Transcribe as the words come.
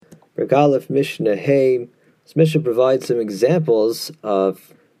Perek Aleph Mishnah Hey. This Mishnah provides some examples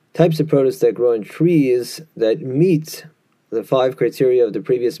of types of produce that grow in trees that meet the 5 criteria of the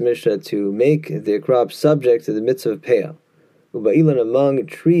previous Mishnah to make their crop subject to the mitzvah of Peah. Uba'ilan, among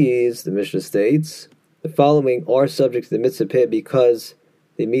trees, the Mishnah states, the following are subject to the mitzvah of Peah because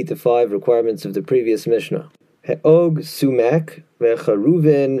they meet the 5 requirements of the previous Mishnah. He'og sumac,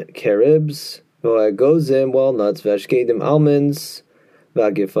 ve'charuvin caribs, ve'agozim walnuts, ve'ashkedim almonds,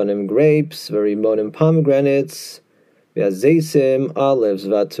 ve'agifonim grapes, ve'rimonim pomegranates, ve'azesim olives,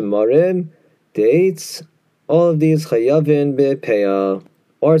 ve'tamarim dates. All of these chayavin be'peah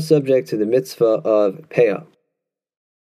are subject to the mitzvah of Peah.